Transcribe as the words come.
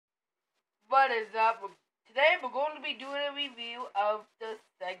What is up? Today we're going to be doing a review of the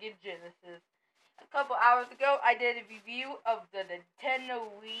Sega Genesis. A couple hours ago, I did a review of the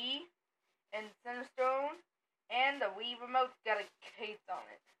Nintendo Wii and Centerstone, and the Wii remote's got a case on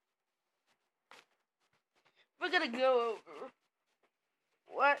it. We're gonna go over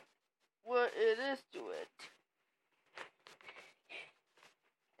what it is to it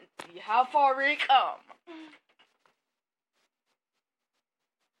and see how far we come.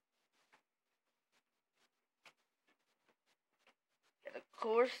 Of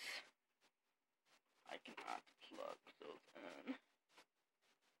course, I cannot plug those in.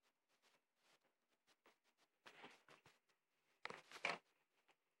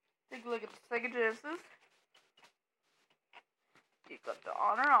 Take a look at the Sega Genesis. You got the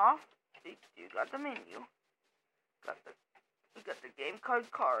on and off. You got the menu. We got the game card.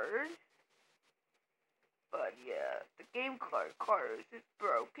 But yeah, the game card is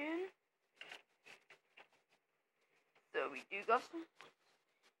broken. So we do got some.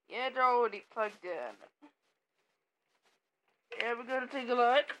 Yeah, they're already plugged in. Yeah, we're gonna take a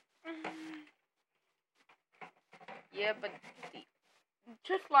look. Yeah, but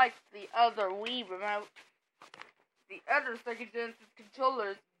just like the other Wii remote, the other Sega Genesis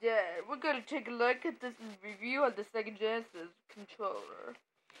controller is dead. We're gonna take a look at this review of the Sega Genesis controller.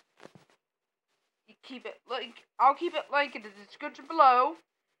 I'll keep it linked in the description below.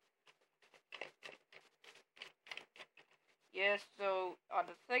 Yeah, so on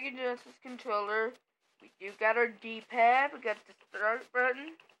the Sega Genesis controller, we do got our D-pad, we got the start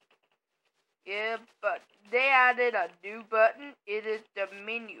button. Yeah, but they added a new button. It is the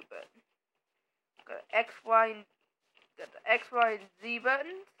menu button. Got the X, Y, and Z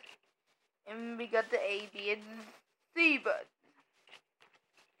buttons, and we got the A, B, and C buttons.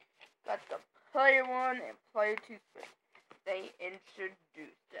 Got the player 1 and player 2 switch. They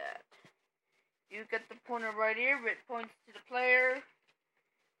introduced that. You get the pointer right here, which points to the player.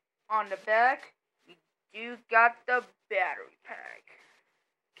 On the back, you do got the battery pack.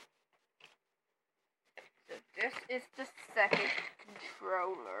 So this is the second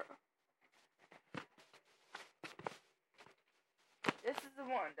controller. This is the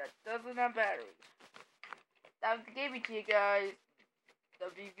one that doesn't have batteries. That was gave it to you guys. The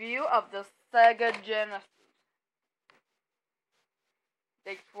review of the Sega Genesis.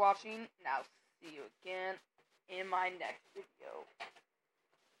 Thanks for watching, and I'll see you again in my next video.